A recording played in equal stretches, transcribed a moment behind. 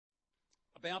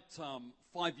About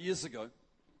 5 years ago,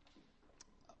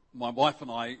 my wife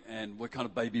and I, and we're kind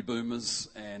of baby boomers,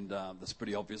 and that's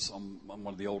pretty obvious. I'm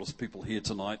one of the oldest people here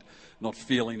tonight, not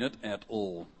feeling it at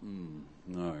all.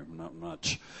 No, not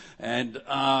much. And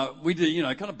we do,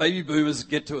 kind of baby boomers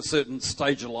get to a certain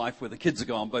stage of life where the kids are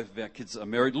gone. Both of our kids are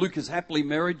married. Luke is happily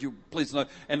married, you please know,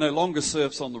 and no longer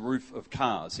surfs on the roof of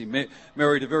cars. He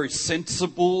married a very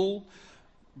sensible,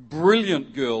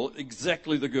 brilliant girl,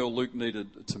 exactly the girl Luke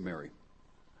needed to marry.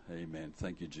 Amen.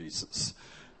 Thank you, Jesus.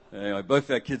 Anyway, both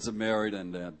our kids are married,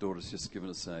 and our daughter's just given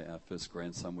us our first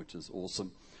grandson, which is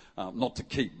awesome. Not to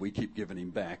keep. We keep giving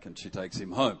him back, and she takes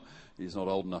him home. He's not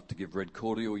old enough to give red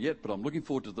cordial yet, but I'm looking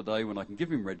forward to the day when I can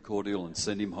give him red cordial and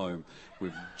send him home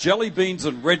with jelly beans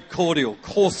and red cordial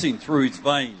coursing through his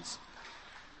veins.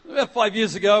 About 5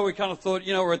 years ago, we kind of thought,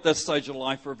 we're at that stage of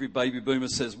life where every baby boomer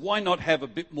says, why not have a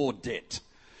bit more debt?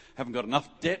 Haven't got enough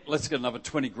debt, let's get another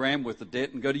 20 grand worth of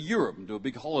debt and go to Europe and do a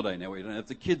big holiday. Now we don't have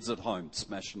the kids at home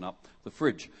smashing up the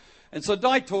fridge. And so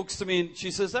Di talks to me and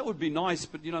she says, that would be nice,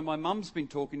 but my mum's been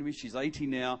talking to me, she's 80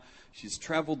 now, she's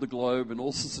travelled the globe and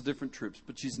all sorts of different trips,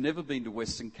 but she's never been to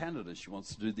Western Canada. She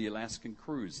wants to do the Alaskan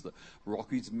cruise, the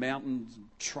Rockies Mountains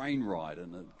train ride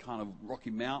and the kind of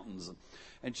Rocky Mountains.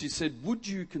 And she said, would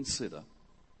you consider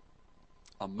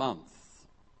a month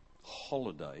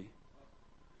holiday?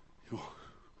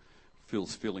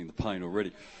 Phil's feeling the pain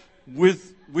already.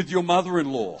 With your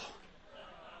mother-in-law.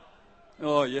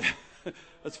 Oh, yeah.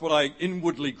 That's what I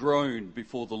inwardly groaned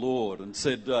before the Lord and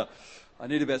said, I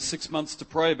need about 6 months to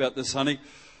pray about this, honey.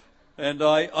 And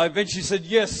I eventually said,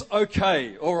 yes,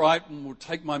 okay, all right, and we'll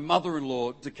take my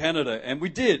mother-in-law to Canada. And we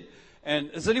did.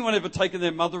 And has anyone ever taken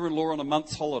their mother-in-law on a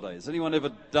month's holiday? Has anyone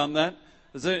ever done that?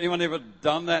 Has anyone ever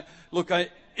done that? Look,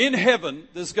 in heaven,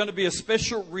 there's going to be a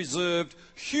special reserved,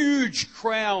 huge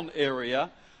crown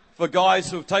area for guys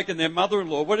who have taken their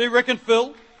mother-in-law. What do you reckon,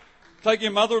 Phil? Taking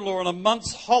your mother-in-law on a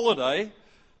month's holiday.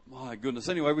 My goodness.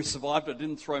 Anyway, we survived. I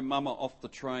didn't throw Mama off the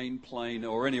train, plane,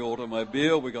 or any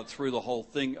automobile. We got through the whole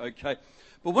thing okay.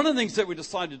 But one of the things that we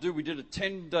decided to do, we did a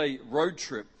 10-day road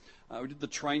trip. We did the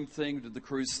train thing, we did the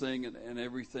cruise thing and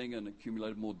everything, and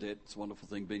accumulated more debt. It's a wonderful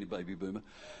thing being a baby boomer.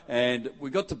 And we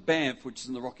got to Banff, which is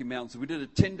in the Rocky Mountains. We did a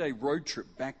 10-day road trip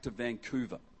back to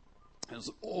Vancouver. It was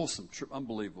an awesome trip,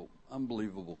 unbelievable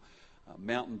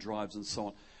mountain drives and so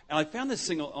on. And I found this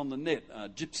thing on the net,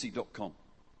 gypsy.com.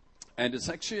 And it's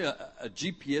actually a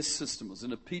GPS system. It was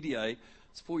in a PDA.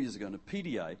 It's 4 years ago in a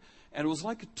PDA. And it was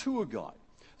like a tour guide.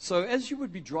 So as you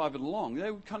would be driving along, they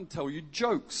would kind of tell you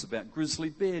jokes about grizzly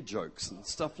bear jokes and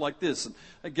stuff like this. And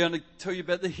they're going to tell you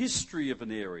about the history of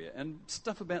an area and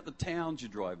stuff about the towns you're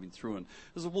driving through. And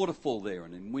there's a waterfall there.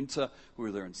 And in winter, we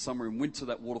were there in summer. In winter,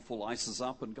 that waterfall ices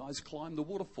up and guys climb the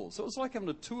waterfall. So it was like having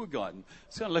a tour guide. And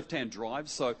it's kind of left-hand drive.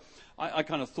 So I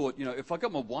kind of thought, if I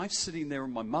got my wife sitting there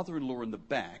and my mother-in-law in the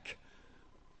back,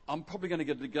 I'm probably going to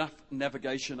get enough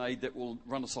navigation aid that will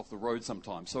run us off the road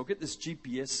sometime. So I'll get this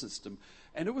GPS system.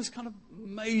 And it was kind of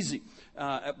amazing.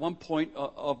 At one point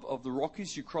of the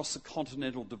Rockies, you cross the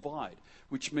Continental Divide,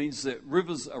 which means that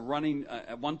rivers are running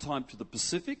at one time to the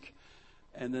Pacific,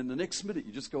 and then the next minute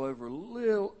you just go over a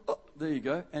little, there you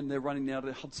go, and they're running now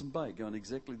to Hudson Bay, going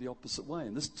exactly the opposite way.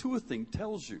 And this tour thing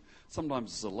tells you.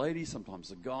 Sometimes it's a lady,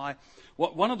 sometimes a guy.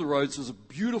 One of the roads was a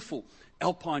beautiful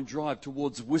alpine drive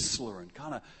towards Whistler and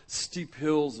kind of steep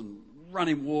hills and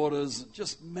running waters,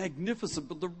 just magnificent.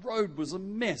 But the road was a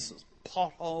mess.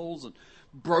 Potholes and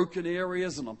broken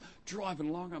areas, and I'm driving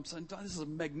along. I'm saying, this is a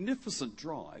magnificent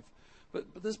drive, but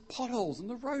there's potholes and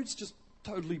the road's just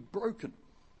totally broken.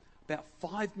 About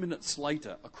 5 minutes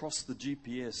later, across the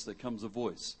GPS, there comes a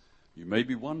voice. You may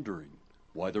be wondering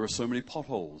why there are so many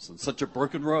potholes and such a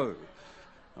broken road.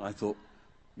 And I thought,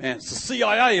 man, it's the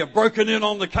CIA have broken in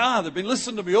on the car. They've been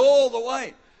listening to me all the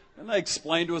way. And they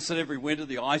explain to us that every winter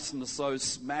the ice and the snow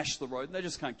smash the road, and they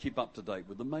just can't keep up to date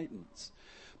with the maintenance.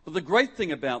 But the great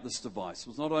thing about this device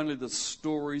was not only the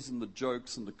stories and the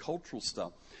jokes and the cultural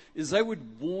stuff, is they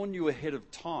would warn you ahead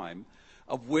of time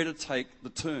of where to take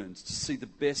the turns, to see the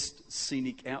best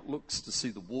scenic outlooks, to see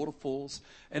the waterfalls.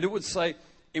 And it would say,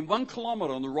 in 1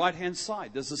 kilometre on the right-hand side,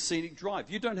 there's a scenic drive.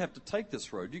 You don't have to take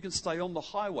this road. You can stay on the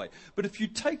highway. But if you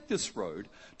take this road,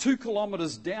 2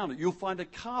 kilometres down it, you'll find a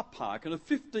car park and a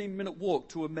 15-minute walk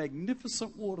to a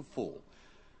magnificent waterfall.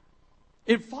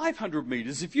 In 500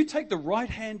 metres, if you take the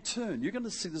right-hand turn, you're going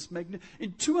to see this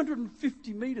in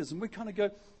 250 metres. And we kind of go,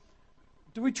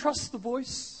 do we trust the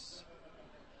voice?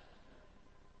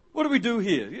 What do we do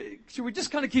here? Should we just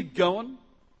kind of keep going?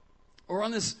 Or on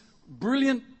this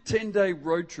brilliant 10-day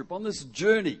road trip, on this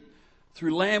journey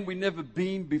through land we've never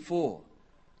been before,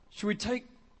 should we take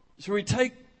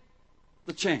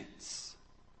the chance?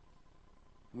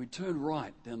 And we'd turn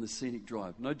right down the scenic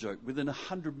drive. No joke, within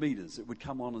 100 metres, it would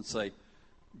come on and say,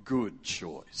 "Good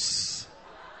choice."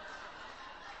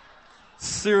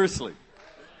 Seriously,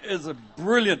 it's a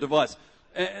brilliant device.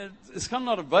 And it's kind of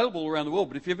not available around the world,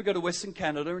 but if you ever go to Western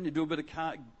Canada and you do a bit of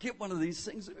car, get one of these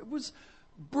things. It was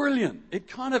brilliant. It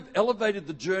kind of elevated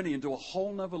the journey into a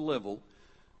whole nother level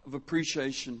of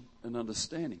appreciation and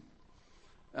understanding.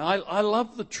 And I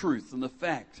love the truth and the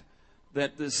fact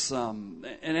that this, and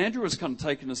Andrew has kind of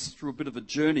taken us through a bit of a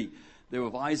journey there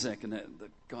with Isaac and the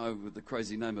guy with the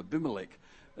crazy name Abimelech.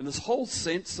 And this whole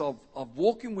sense of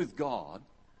walking with God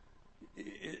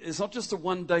is not just a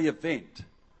one-day event.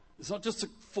 It's not just a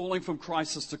falling from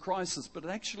crisis to crisis, but it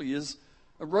actually is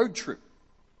a road trip.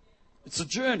 It's a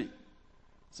journey.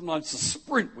 Sometimes it's a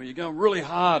sprint where you're going really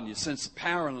hard and you sense the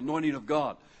power and anointing of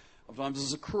God. Other times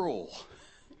it's a crawl.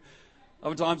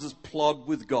 Other times it's plod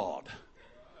with God.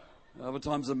 Other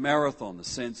times a marathon, the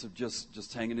sense of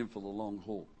just hanging in for the long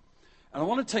haul. And I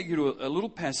want to take you to a little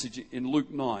passage in Luke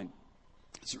 9.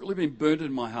 It's really been burnt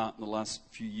in my heart in the last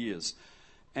few years.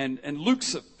 And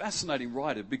Luke's a fascinating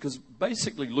writer because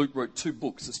basically Luke wrote two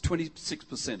books. It's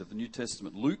 26% of the New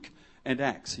Testament, Luke and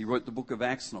Acts. He wrote the book of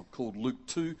Acts, not called Luke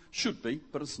 2. Should be,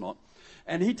 but it's not.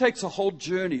 And he takes a whole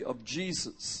journey of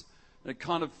Jesus. And it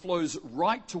kind of flows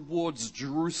right towards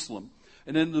Jerusalem.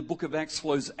 And then the book of Acts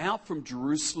flows out from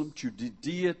Jerusalem to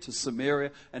Judea, to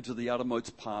Samaria, and to the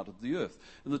uttermost part of the earth.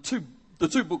 And the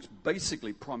two books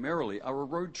basically, primarily, are a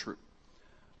road trip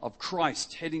of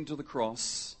Christ heading to the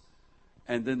cross,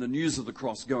 and then the news of the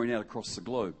cross going out across the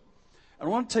globe. And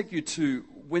I want to take you to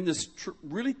when this trip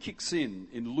really kicks in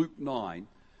Luke 9,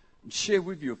 and share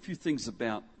with you a few things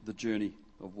about the journey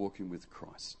of walking with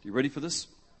Christ. You ready for this?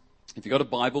 If you've got a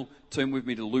Bible, turn with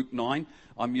me to Luke 9.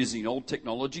 I'm using old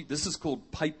technology. This is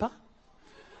called paper.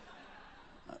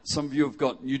 Some of you have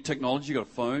got new technology. You've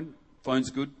got a phone.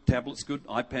 Phone's good. Tablet's good.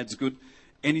 iPad's good.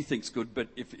 Anything's good. But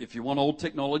if you want old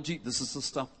technology, this is the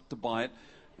stuff to buy it.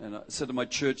 And I said to my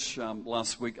church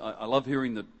last week, I love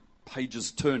hearing the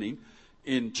pages turning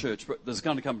in church. But there's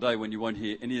going to come a day when you won't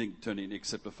hear anything turning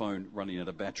except a phone running out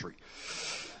of battery.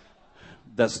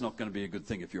 That's not going to be a good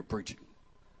thing if you're preaching.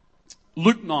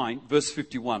 Luke 9, verse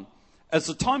 51. As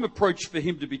the time approached for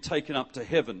him to be taken up to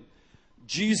heaven,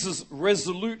 Jesus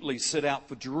resolutely set out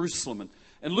for Jerusalem.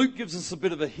 And Luke gives us a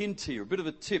bit of a hint here, a bit of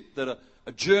a tip that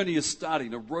a journey is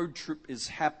starting, a road trip is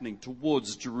happening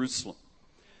towards Jerusalem.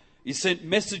 He sent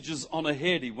messages on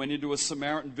ahead. He went into a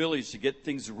Samaritan village to get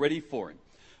things ready for him.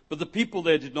 But the people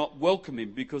there did not welcome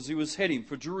him because he was heading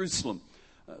for Jerusalem.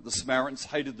 The Samaritans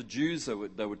hated the Jews. They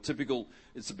were typical.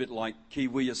 It's a bit like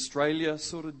Kiwi Australia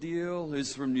sort of deal.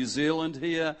 Who's from New Zealand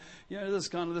here? You know, there's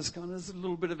a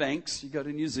little bit of angst. You go to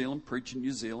New Zealand, preach in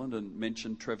New Zealand, and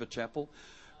mention Trevor Chapel.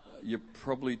 You're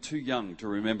probably too young to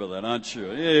remember that, aren't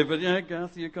you? Yeah, but yeah,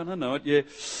 Garth, you kind of know it. Yeah,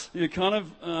 you kind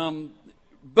of.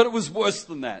 But it was worse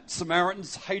than that.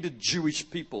 Samaritans hated Jewish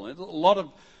people. A lot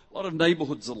of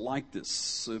neighborhoods are like this.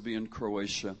 Serbian,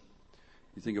 Croatia.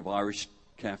 You think of Irish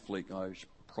Catholic, Irish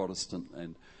Protestant,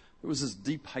 and there was this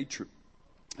deep hatred.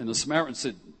 And the Samaritans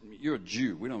said, "You're a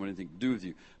Jew. We don't want anything to do with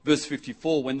you." Verse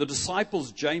 54, when the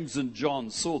disciples James and John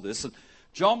saw this, and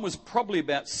John was probably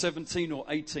about 17 or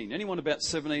 18. Anyone about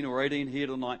 17 or 18 here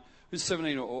tonight? Who's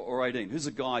 17 or 18? Who's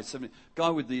a guy? 17? Guy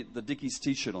with the Dickies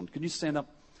t-shirt on. Can you stand up?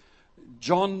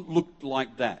 John looked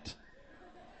like that.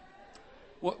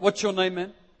 What's your name,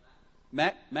 man?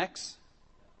 Max?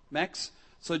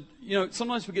 So, you know,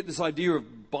 sometimes we get this idea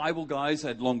of Bible guys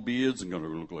had long beards and going to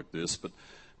look like this. But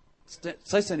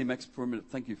stay standing, Max, for a minute.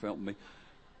 Thank you for helping me.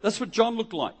 That's what John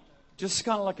looked like. Just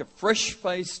kind of like a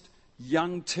fresh-faced,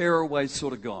 young tearaway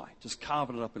sort of guy. Just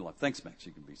carving it up in life. Thanks, Max.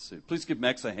 You can be seated. Please give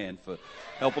Max a hand for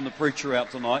helping the preacher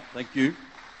out tonight. Thank you.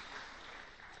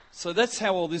 So that's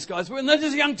how all these guys were. And they're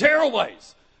just young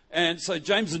tearaways. And so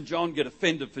James and John get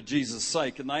offended for Jesus'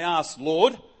 sake. And they ask,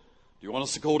 "Lord, do you want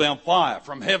us to call down fire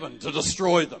from heaven to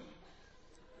destroy them?"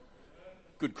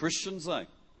 Good Christians, eh?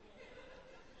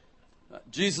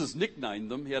 Jesus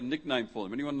nicknamed them. He had a nickname for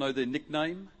them. Anyone know their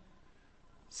nickname?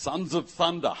 Sons of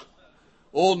Thunder.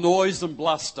 All noise and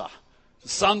bluster.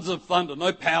 Sons of Thunder.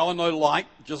 No power, no light.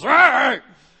 Just... And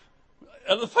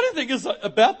the funny thing is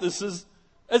about this is,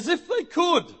 as if they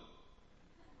could.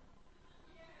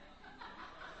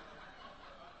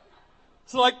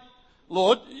 It's like,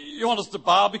 "Lord, you want us to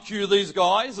barbecue these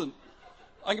guys?" And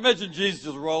I can imagine Jesus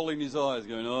just rolling his eyes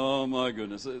going, "Oh my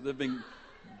goodness." They've been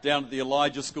down at the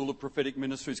Elijah School of Prophetic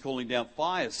Ministries calling down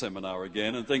fire seminar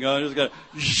again and think, "Oh, just go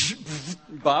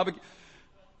barbecue."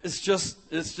 It's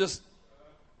just,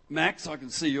 Max, I can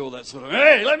see you all that sort of,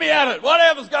 "Hey, let me at it.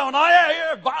 Whatever's going on.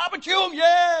 Yeah, barbecue them,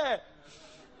 yeah."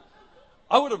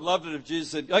 I would have loved it if Jesus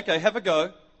said, okay, have a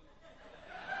go.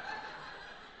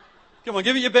 Come on,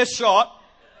 give it your best shot.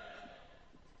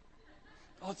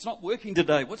 Oh, it's not working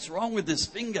today. What's wrong with this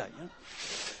finger? You know?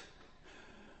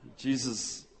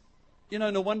 Jesus,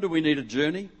 no wonder we need a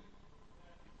journey.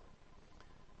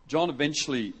 John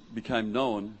eventually became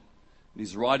known. In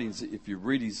his writings, if you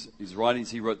read his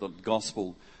writings, he wrote the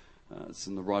gospel. It's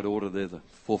in the right order there. The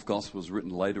fourth gospel was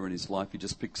written later in his life. He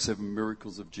just picked 7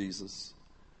 miracles of Jesus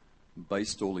and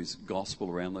based all his gospel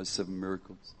around those 7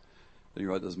 miracles. Then he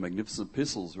wrote those magnificent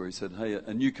epistles where he said, hey,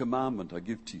 a new commandment I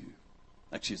give to you.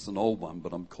 Actually, it's an old one,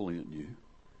 but I'm calling it new.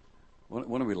 Why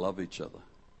don't we love each other?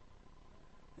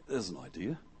 There's an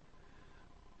idea.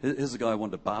 Here's a guy who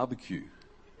wanted to barbecue.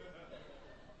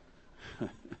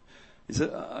 He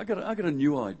said, I got a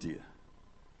new idea.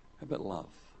 How about love?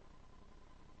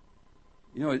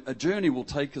 A journey will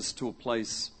take us to a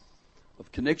place of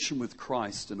connection with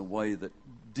Christ in a way that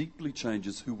deeply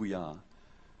changes who we are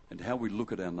and how we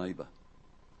look at our neighbour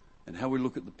and how we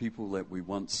look at the people that we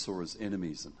once saw as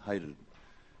enemies and hated,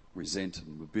 resented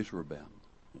and were bitter about.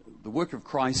 The work of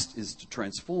Christ is to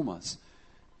transform us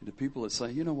into people that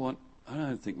say, you know what, I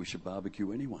don't think we should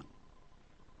barbecue anyone.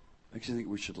 I actually think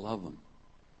we should love them.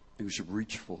 I think we should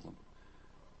reach for them.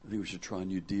 I think we should try a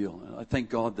new deal. And I thank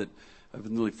God that over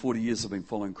nearly 40 years I've been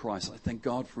following Christ. I thank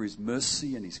God for his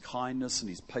mercy and his kindness and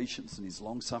his patience and his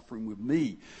long-suffering with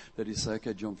me, that he say,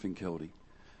 okay, John Finkeldy,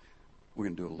 we're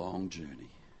going to do a long journey.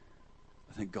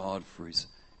 I thank God for his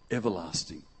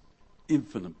everlasting,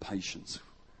 infinite patience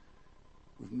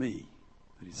with me,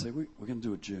 that he'd say, we're going to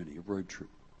do a journey, a road trip.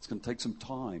 It's going to take some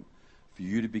time for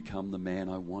you to become the man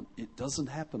I want. It doesn't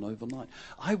happen overnight.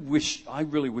 I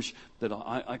really wish that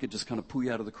I could just kind of pull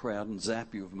you out of the crowd and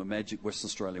zap you with my magic West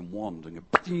Australian wand and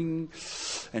go, ding,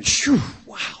 and shoo,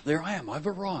 wow, there I am, I've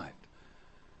arrived.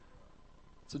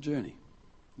 It's a journey.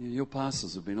 Your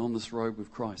pastors have been on this road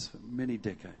with Christ for many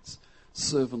decades,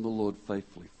 serving the Lord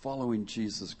faithfully, following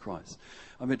Jesus Christ.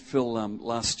 I met Phil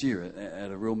last year at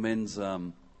a real men's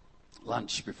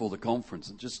lunch before the conference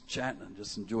and just chatting and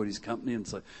just enjoyed his company. And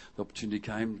so the opportunity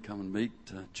came to come and meet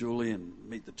Julie and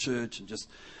meet the church and just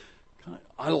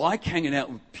I like hanging out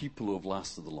with people who have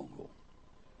lasted the long haul,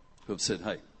 who have said,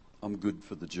 hey, I'm good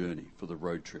for the journey, for the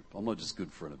road trip. I'm not just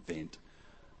good for an event.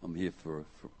 I'm here for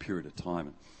a period of time.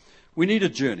 And we need a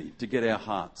journey to get our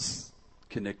hearts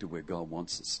connected where God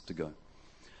wants us to go.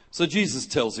 So Jesus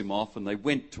tells him off and they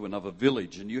went to another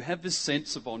village, and you have this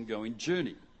sense of ongoing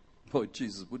journey. Boy,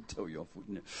 Jesus would tell you off,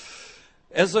 wouldn't you?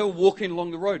 As they were walking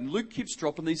along the road, and Luke keeps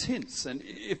dropping these hints. And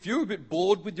if you're a bit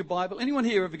bored with your Bible, anyone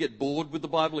here ever get bored with the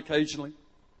Bible occasionally?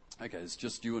 Okay, it's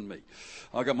just you and me.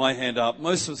 I got my hand up.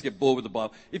 Most of us get bored with the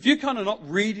Bible. If you're kind of not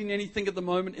reading anything at the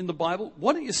moment in the Bible,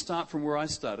 why don't you start from where I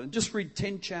started and just read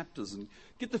 10 chapters and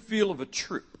get the feel of a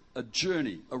trip, a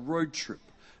journey, a road trip,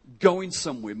 going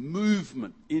somewhere,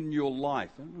 movement in your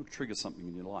life. And it'll trigger something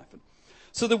in your life. And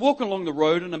so they're walking along the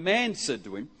road, and a man said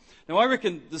to him, now I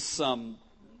reckon this,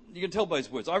 you can tell by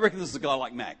his words, I reckon this is a guy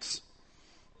like Max.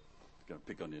 I'm going to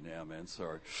pick on you now, man,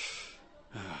 sorry.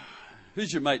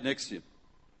 Who's your mate next to you?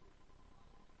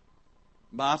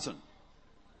 Martin.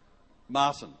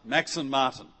 Max and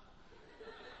Martin.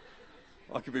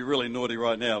 I could be really naughty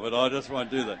right now, but I just won't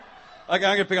do that. Okay,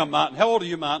 I'm going to pick on Martin. How old are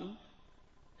you, Martin?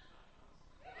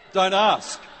 Don't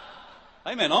ask.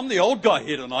 Hey, man, I'm the old guy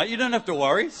here tonight. You don't have to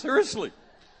worry. Seriously.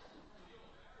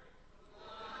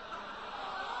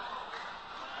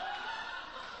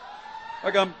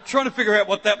 Okay, I'm trying to figure out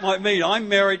what that might mean. I'm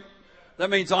married.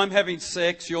 That means I'm having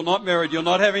sex. You're not married. You're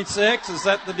not having sex. Is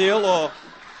that the deal? Or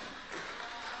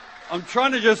I'm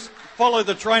trying to just follow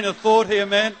the train of thought here,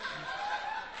 man.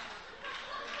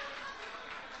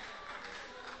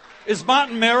 Is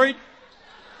Martin married?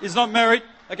 He's not married?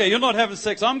 Okay, you're not having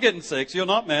sex. I'm getting sex. You're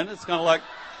not, man. It's kind of like...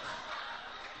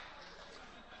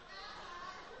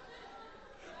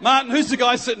 Martin, who's the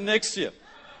guy sitting next to you?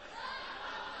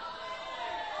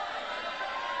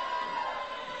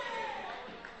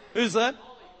 Who's that?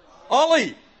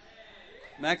 Ollie.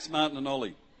 Max, Martin and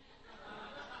Ollie.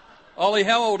 Ollie,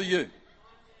 how old are you?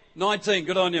 19.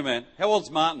 Good on you, man. How old's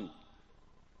Martin?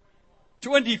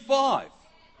 25.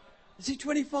 Is he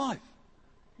 25?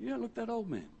 You don't look that old,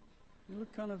 man. You look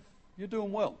you're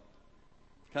doing well.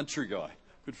 Country guy.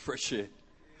 Good fresh air.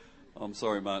 I'm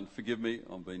sorry, Martin. Forgive me.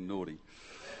 I'm being naughty.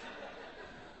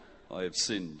 I have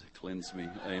sinned. Cleanse me.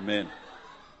 Amen.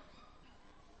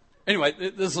 Anyway,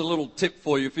 there's a little tip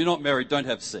for you. If you're not married, don't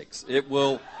have sex. This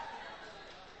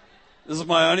is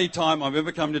my only time I've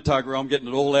ever come to Tuggerah. I'm getting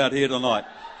it all out here tonight.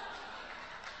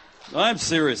 I'm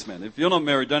serious, man. If you're not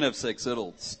married, don't have sex.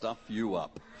 It'll stuff you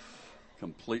up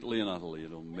completely and utterly.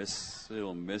 It'll mess.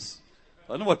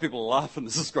 I don't know why people are laughing.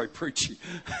 This is great preaching.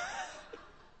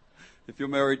 If you're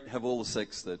married, have all the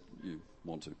sex that you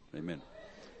want to. Amen.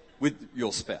 With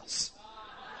your spouse.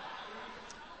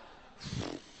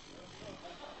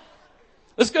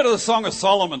 Let's go to the Song of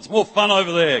Solomon. It's more fun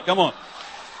over there. Come on.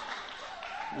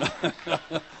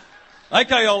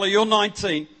 Okay, Ollie, you're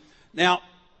 19. Now,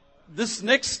 this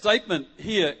next statement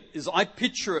here is I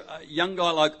picture a young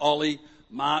guy like Ollie,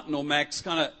 Martin or Max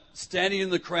kind of standing in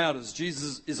the crowd as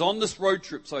Jesus is on this road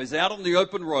trip. So he's out on the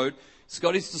open road. He's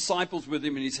got his disciples with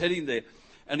him and he's heading there.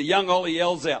 And a young Ollie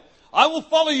yells out, "I will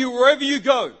follow you wherever you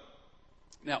go."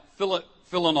 Now,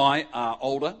 Phil and I are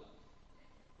older.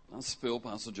 Us, Phil,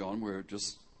 Pastor John, we're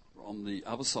just on the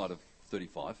other side of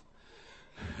 35.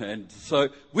 And so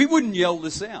we wouldn't yell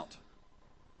this out.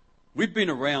 We've been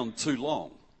around too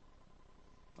long.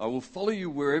 "I will follow you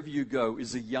wherever you go"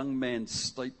 is a young man's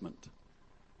statement.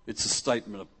 It's a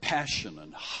statement of passion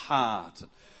and heart.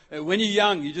 And when you're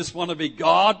young, you just want to be,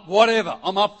 "God, whatever,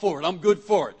 I'm up for it, I'm good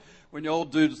for it." When you're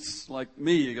old dudes like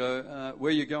me, you go, "Where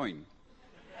are you going?"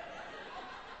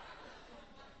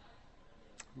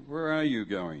 Where are you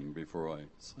going before I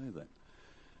say that?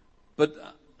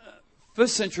 But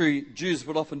first century Jews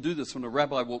would often do this when a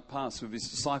rabbi walked past with his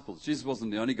disciples. Jesus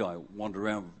wasn't the only guy who wandered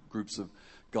around with groups of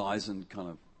guys and kind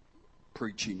of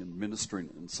preaching and ministering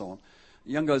and so on.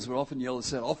 The young guys would often yell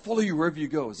this out, "I'll follow you wherever you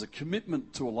go," as a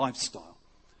commitment to a lifestyle.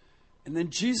 And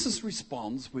then Jesus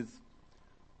responds with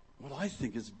what I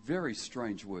think is very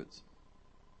strange words.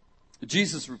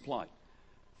 Jesus replied,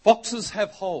 "Foxes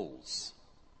have holes.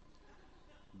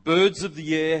 Birds of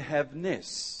the air have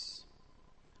nests,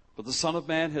 but the Son of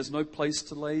Man has no place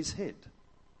to lay his head."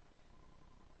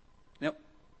 Now,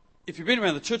 if you've been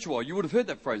around the church a while, you would have heard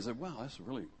that phrase. Wow, that's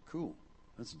really cool.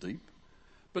 That's deep.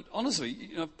 But honestly,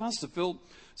 Pastor Phil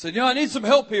said, "I need some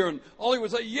help here." And Ollie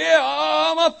would say, "Yeah,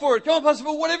 I'm up for it. Come on, Pastor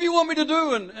Phil, whatever you want me to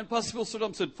do." And Pastor Phil stood up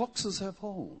and said, "Foxes have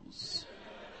holes.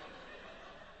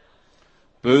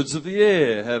 Birds of the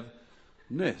air have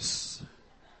nests.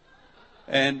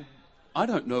 And I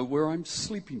don't know where I'm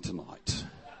sleeping tonight."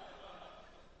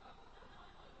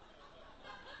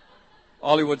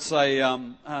 Ollie would say,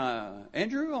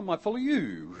 "Andrew, I might follow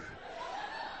you.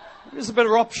 There's a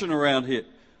better option around here.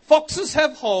 Foxes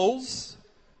have holes.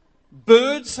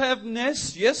 Birds have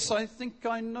nests." Yes, I think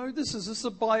I know this. Is this a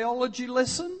biology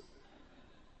lesson?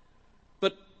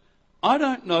 But I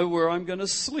don't know where I'm going to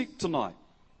sleep tonight.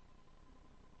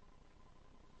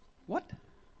 What?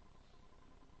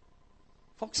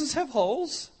 Foxes have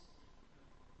holes.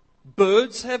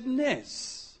 Birds have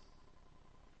nests.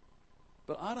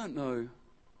 But I don't know.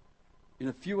 In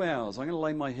a few hours, I'm going to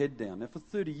lay my head down. Now, for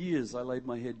 30 years, I laid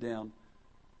my head down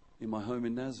in my home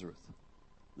in Nazareth,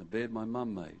 the bed my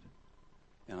mum made.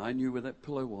 And I knew where that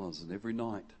pillow was, and every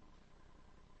night,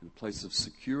 in a place of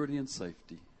security and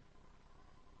safety.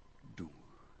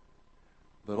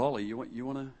 But Ollie, you want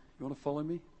to follow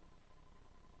me?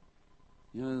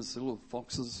 There's little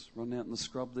foxes running out in the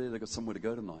scrub there. They've got somewhere to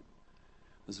go tonight.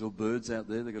 There's little birds out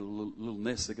there. They've got a little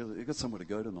nest. They've got somewhere to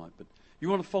go tonight. But you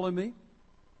want to follow me?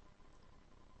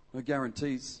 No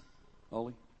guarantees,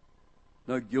 Ollie.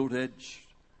 No gilt-edged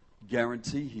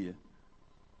guarantee here.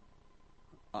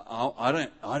 I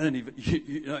don't even,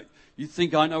 you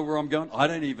think I know where I'm going? I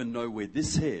don't even know where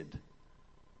this head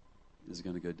is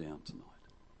going to go down tonight.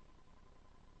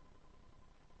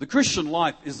 The Christian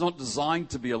life is not designed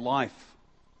to be a life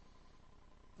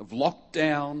of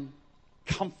lockdown,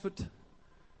 comfort,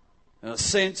 and a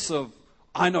sense of,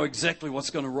 I know exactly what's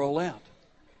going to roll out.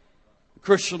 The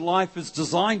Christian life is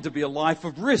designed to be a life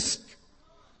of risk.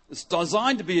 It's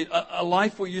designed to be a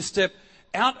life where you step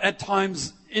out at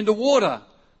times into water,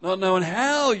 not knowing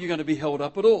how you're going to be held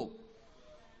up at all.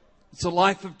 It's a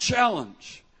life of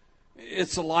challenge.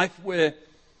 It's a life where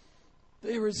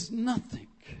there is nothing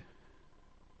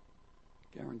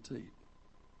guaranteed.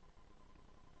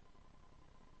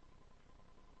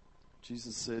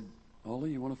 Jesus said,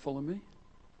 "Ollie, you want to follow me?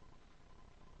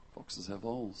 Foxes have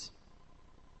holes.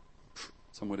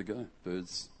 Somewhere to go.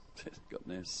 Birds got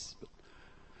nests. But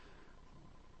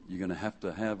you're going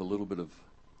to have a little bit of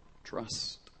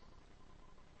trust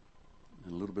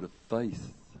and a little bit of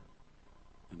faith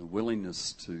and a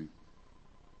willingness to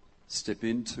step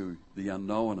into the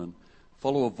unknown and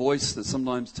follow a voice that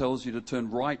sometimes tells you to turn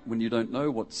right when you don't know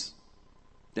what's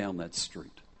down that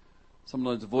street.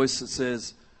 Sometimes a voice that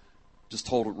says, just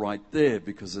hold it right there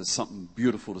because there's something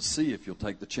beautiful to see if you'll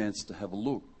take the chance to have a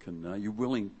look. And are you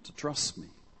willing to trust me?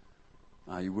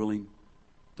 Are you willing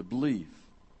to believe?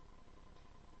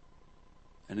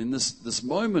 And in this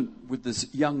moment with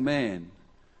this young man,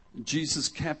 Jesus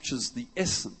captures the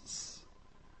essence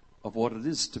of what it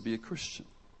is to be a Christian.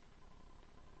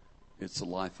 It's a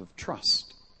life of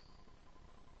trust.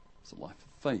 It's a life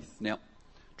of faith. Now,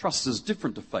 trust is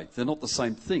different to faith. They're not the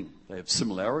same thing. They have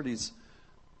similarities,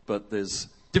 but there's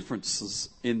differences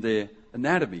in their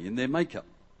anatomy, in their makeup.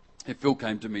 If Phil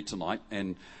came to me tonight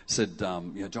and said,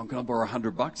 John, can I borrow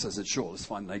 $100? I said, sure, let's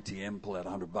find an ATM, pull out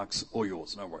 $100, all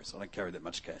yours, no worries. I don't carry that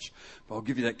much cash, but I'll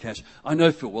give you that cash. I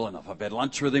know Phil well enough. I've had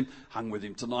lunch with him, hung with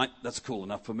him tonight. That's cool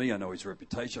enough for me. I know his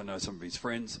reputation. I know some of his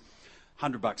friends.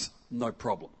 $100, no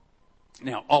problem.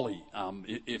 Now, Ollie,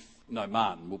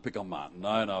 Martin, we'll pick on Martin. No,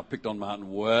 I've picked on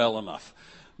Martin well enough.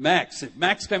 Max, if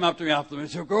Max came up to me after and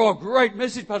said, oh, great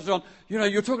message, Pastor John.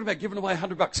 You're talking about giving away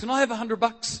 $100. Can I have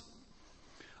 $100?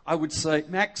 I would say,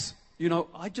 Max,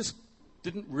 I just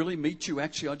didn't really meet you,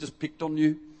 actually. I just picked on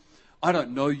you. I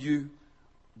don't know you.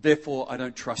 Therefore, I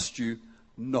don't trust you.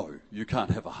 No, you can't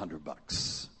have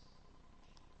 $100.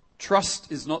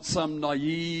 Trust is not some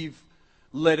naive,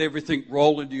 let everything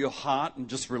roll into your heart and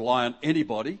just rely on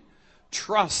anybody.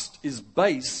 Trust is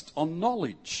based on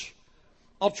knowledge.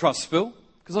 I'll trust Phil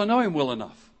because I know him well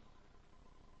enough.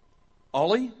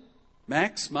 Ollie,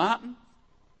 Max, Martin,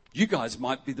 you guys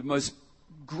might be the most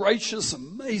gracious,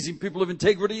 amazing people of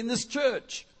integrity in this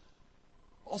church.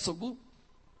 Possible.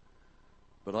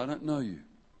 But I don't know you.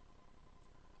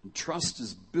 And trust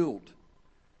is built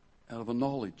out of a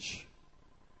knowledge.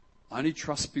 I only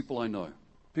trust people I know.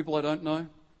 People I don't know,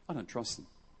 I don't trust them.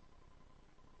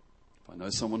 If I know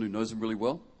someone who knows them really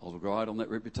well, I'll ride on that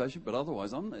reputation. But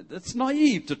otherwise, it's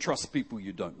naive to trust people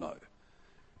you don't know.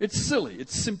 It's silly.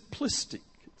 It's simplistic.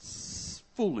 It's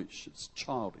foolish. It's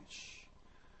childish.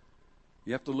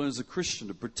 You have to learn as a Christian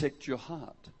to protect your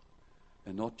heart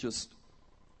and not just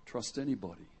trust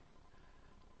anybody.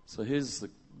 So here's the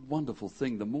wonderful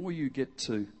thing. The more you get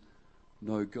to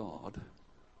know God,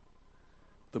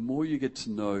 the more you get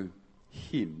to know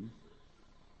Him,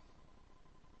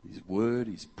 His Word,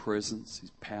 His presence, His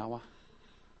power,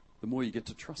 the more you get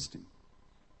to trust Him.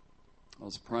 I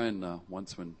was praying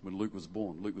once when Luke was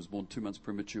born. Luke was born 2 months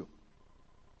premature.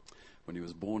 When he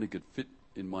was born, he could fit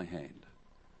in my hand.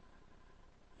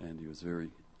 And he was very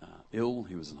ill.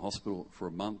 He was in hospital for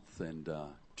a month, and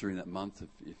during that month,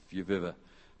 if you've ever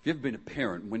been a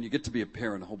parent, when you get to be a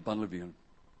parent, a whole bundle of you can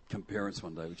become parents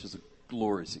one day, which is a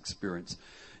glorious experience.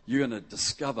 You're going to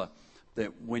discover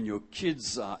that when your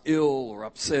kids are ill or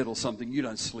upset or something, you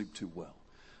don't sleep too well.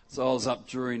 So I was up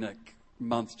during a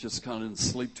month, just kind of didn't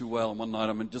sleep too well. And one night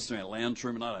I'm just in a lounge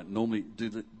room, and I don't normally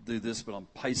do this, but I'm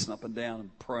pacing up and down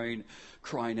and praying,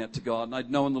 crying out to God. And I'd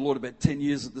known the Lord about 10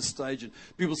 years at this stage, and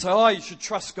people say, oh, you should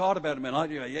trust God about it, man. I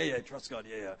go, yeah, trust God,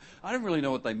 yeah. I didn't really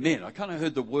know what they meant. I kind of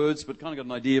heard the words, but kind of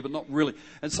got an idea, but not really.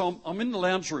 And so I'm in the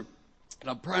lounge room, and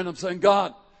I'm praying, I'm saying,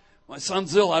 God, my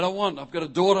son's ill. I've got a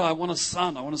daughter. I want a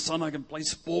son. I want a son I can play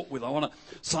sport with. I want a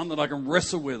son that I can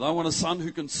wrestle with. I want a son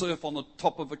who can surf on the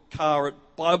top of a car at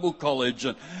Bible college.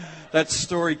 And that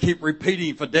story keep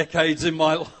repeating for decades in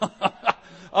my life.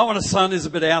 I want a son who's a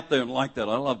bit out there and like that.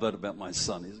 I love that about my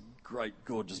son. He's a great,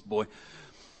 gorgeous boy.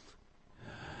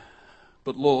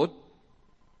 But Lord,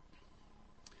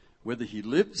 whether he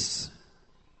lives,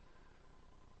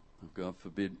 God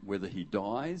forbid, whether he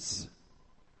dies,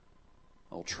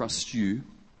 I'll trust you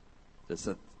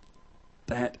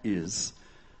that is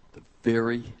the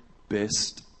very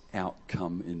best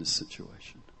outcome in the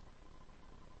situation.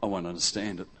 I won't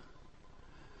understand it,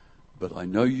 but I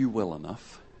know you well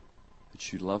enough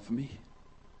that you love me,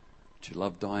 that you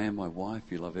love Diane, my wife,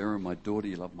 you love Erin, my daughter,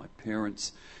 you love my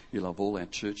parents, you love all our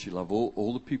church, you love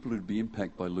all the people who'd be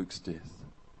impacted by Luke's death.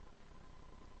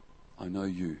 I know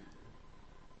you.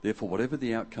 Therefore, whatever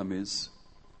the outcome is,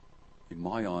 in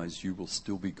my eyes, you will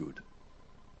still be good.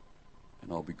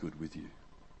 And I'll be good with you.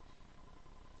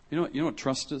 You know what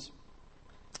trust is?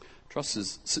 Trust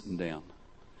is sitting down.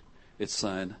 It's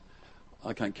saying,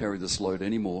 I can't carry this load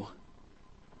anymore.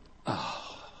 I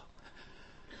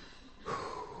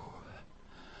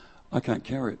can't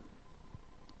carry it.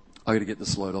 I got to get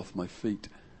this load off my feet.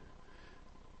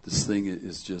 This thing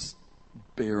is just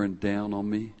bearing down on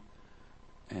me,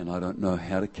 and I don't know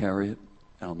how to carry it.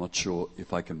 And I'm not sure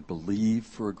if I can believe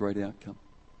for a great outcome.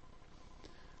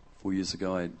 4 years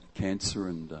ago, I had cancer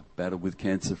and battled with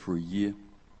cancer for a year.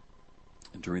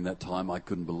 And during that time, I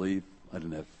couldn't believe. I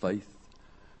didn't have faith.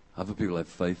 Other people have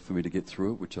faith for me to get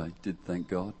through it, which I did, thank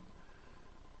God.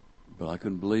 But I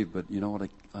couldn't believe. But you know what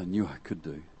I knew I could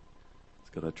do?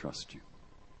 It's God, I trust you.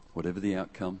 Whatever the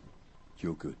outcome,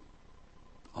 you're good.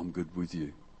 I'm good with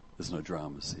you. There's no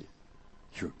dramas here.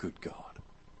 You're a good God.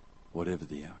 Whatever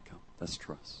the outcome. That's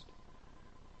trust.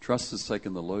 Trust is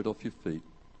taking the load off your feet,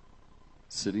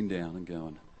 sitting down and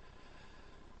going,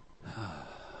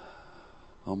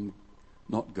 I'm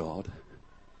not God.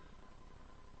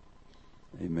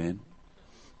 Amen.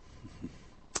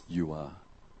 You are.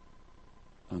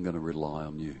 I'm going to rely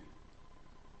on you.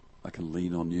 I can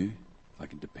lean on you. I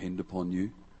can depend upon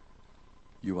you.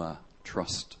 You are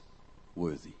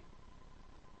trustworthy.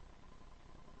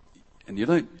 And you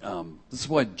don't, this is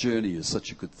why journey is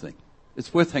such a good thing.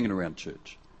 It's worth hanging around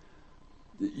church.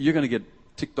 You're going to get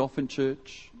ticked off in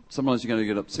church. Sometimes you're going to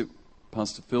get upset.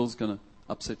 Pastor Phil's going to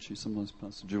upset you. Sometimes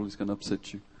Pastor Julie's going to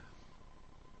upset you.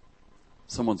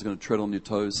 Someone's going to tread on your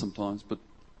toes sometimes. But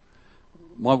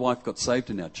my wife got saved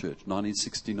in our church,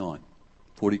 1969,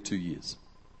 42 years.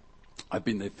 I've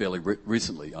been there fairly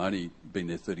recently. I only been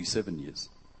there 37 years.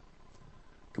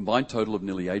 Combined total of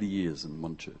nearly 80 years in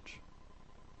one church.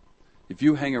 If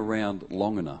you hang around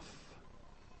long enough,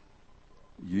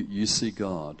 you see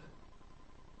God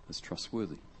as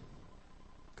trustworthy.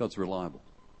 God's reliable.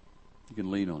 You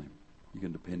can lean on him. You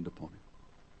can depend upon him.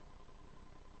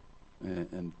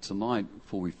 And tonight,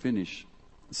 before we finish,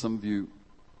 some of you,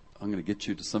 I'm going to get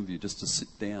you to some of you just to sit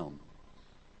down.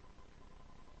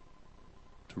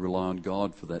 To rely on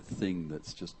God for that thing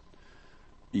that's just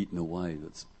eaten away,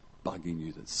 that's bugging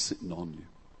you, that's sitting on you.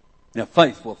 Now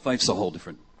faith's a whole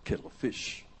different kettle of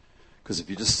fish. Because if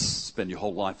you just spend your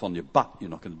whole life on your butt,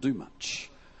 you're not going to do much.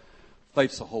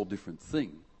 Faith's a whole different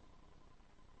thing.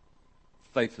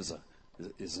 Faith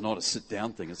is not a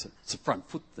sit-down thing. It's a front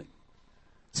foot thing.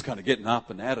 It's kind of getting up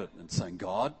and at it and saying,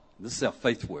 God, this is how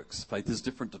faith works. Faith is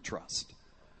different to trust.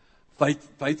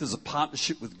 Faith is a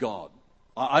partnership with God.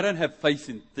 I don't have faith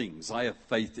in things. I have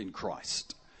faith in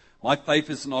Christ. My faith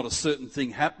is not a certain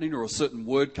thing happening or a certain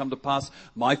word come to pass.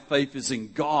 My faith is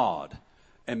in God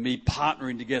and me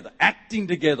partnering together, acting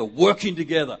together, working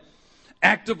together,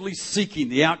 actively seeking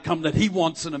the outcome that he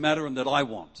wants in a matter and that I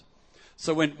want.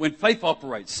 So when faith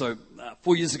operates,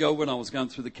 4 years ago when I was going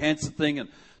through the cancer thing and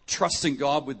trusting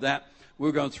God with that, we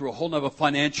were going through a whole nother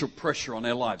financial pressure on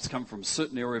our lives, come from a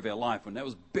certain area of our life, and that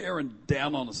was bearing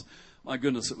down on us. My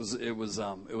goodness, it was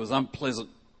unpleasant.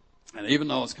 And even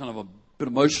though I was kind of a bit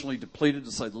emotionally depleted,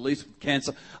 to say the least, with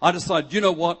cancer, I decided, you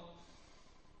know what?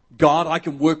 God, I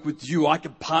can work with you. I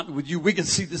can partner with you. We can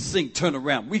see this thing turn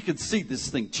around. We can see this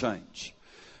thing change.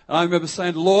 And I remember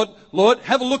saying, Lord,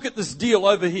 have a look at this deal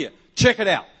over here. Check it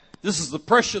out. This is the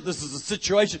pressure. This is the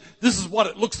situation. This is what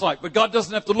it looks like. But God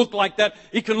doesn't have to look like that.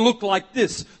 It can look like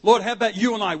this. Lord, how about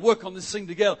you and I work on this thing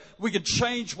together? We can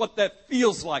change what that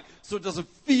feels like so it doesn't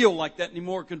feel like that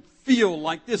anymore. It can feel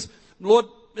like this. Lord,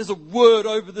 there's a word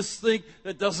over this thing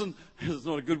that doesn't, it's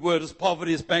not a good word, it's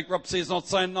poverty, it's bankruptcy, it's not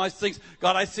saying nice things.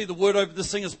 God, I see the word over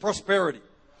this thing as prosperity.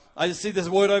 I see this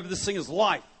word over this thing as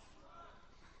life.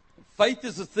 Faith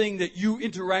is a thing that you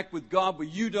interact with God where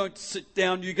you don't sit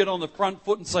down, you get on the front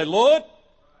foot and say, Lord,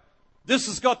 this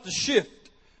has got to shift.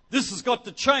 This has got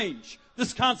to change.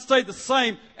 This can't stay the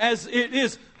same as it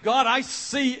is. God, I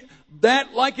see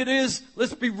that like it is.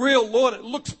 Let's be real, Lord. It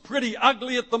looks pretty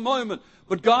ugly at the moment.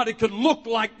 But God, it could look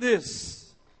like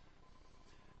this.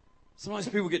 Sometimes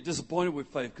people get disappointed with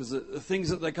faith because the things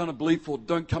that they kind of believe for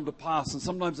don't come to pass. And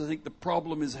sometimes I think the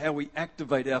problem is how we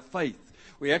activate our faith.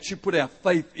 We actually put our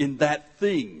faith in that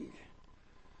thing.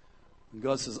 And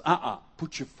God says,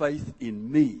 put your faith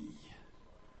in me.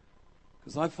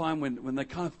 Because I find when that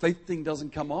kind of faith thing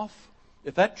doesn't come off,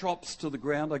 if that drops to the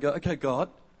ground, I go, okay, God,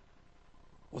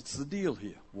 what's the deal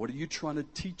here? What are you trying to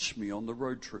teach me on the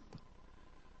road trip?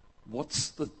 What's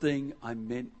the thing I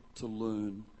meant to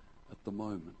learn at the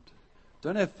moment?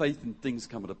 Don't have faith in things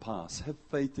coming to pass. Have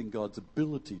faith in God's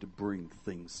ability to bring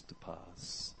things to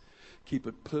pass. Keep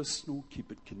it personal,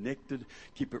 keep it connected,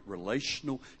 keep it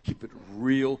relational, keep it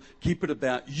real. Keep it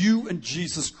about you and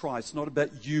Jesus Christ, not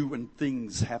about you and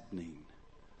things happening.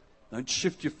 Don't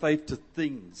shift your faith to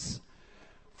things.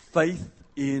 Faith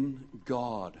in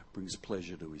God brings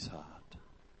pleasure to his heart.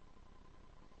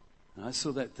 And I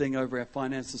saw that thing over our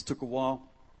finances. Took a while.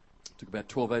 Took about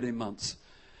 12, 18 months.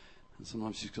 And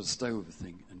sometimes you've got to stay with a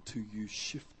thing until you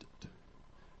shift it,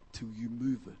 till you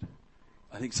move it.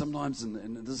 I think sometimes,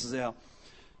 and this is our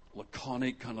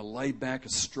laconic, kind of laid-back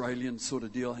Australian sort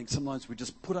of deal, I think sometimes we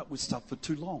just put up with stuff for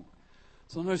too long.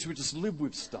 Sometimes we just live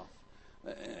with stuff.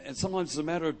 And sometimes it's a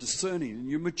matter of discerning and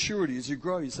your maturity as you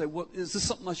grow. You say, well, is this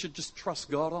something I should just trust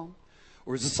God on?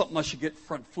 Or is this something I should get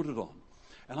front-footed on?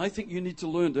 And I think you need to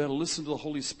learn to listen to the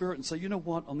Holy Spirit and say, you know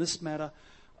what, on this matter,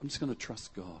 I'm just going to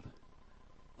trust God.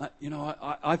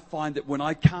 I find that when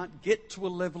I can't get to a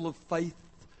level of faith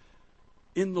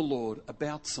in the Lord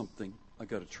about something, I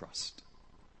go to trust.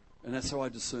 And that's how I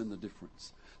discern the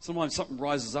difference. Sometimes something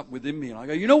rises up within me and I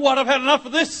go, you know what, I've had enough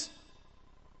of this.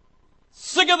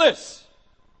 Sick of this.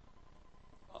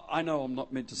 I know I'm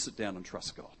not meant to sit down and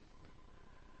trust God.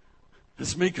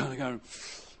 It's me kind of going,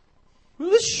 Well,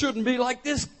 this shouldn't be like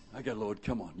this. Okay, Lord,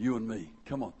 come on, you and me.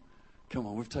 Come on. Come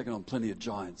on, we've taken on plenty of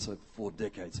giants over 4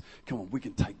 decades. Come on, we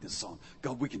can take this on.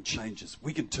 God, we can change this.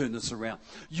 We can turn this around.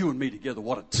 You and me together,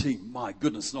 what a team. My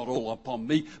goodness, not all upon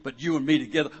me, but you and me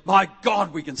together. My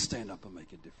God, we can stand up and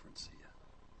make a difference here.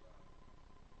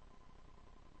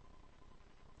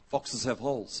 Foxes have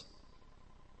holes.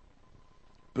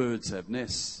 Birds have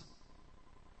nests.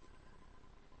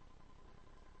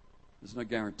 There's no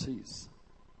guarantees.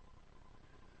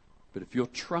 But if your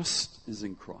trust is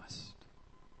in Christ,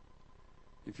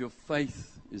 if your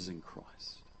faith is in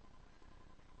Christ,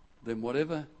 then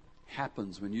whatever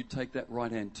happens when you take that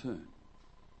right-hand turn,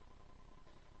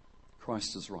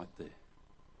 Christ is right there.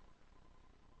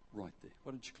 Right there.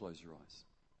 Why don't you close your eyes?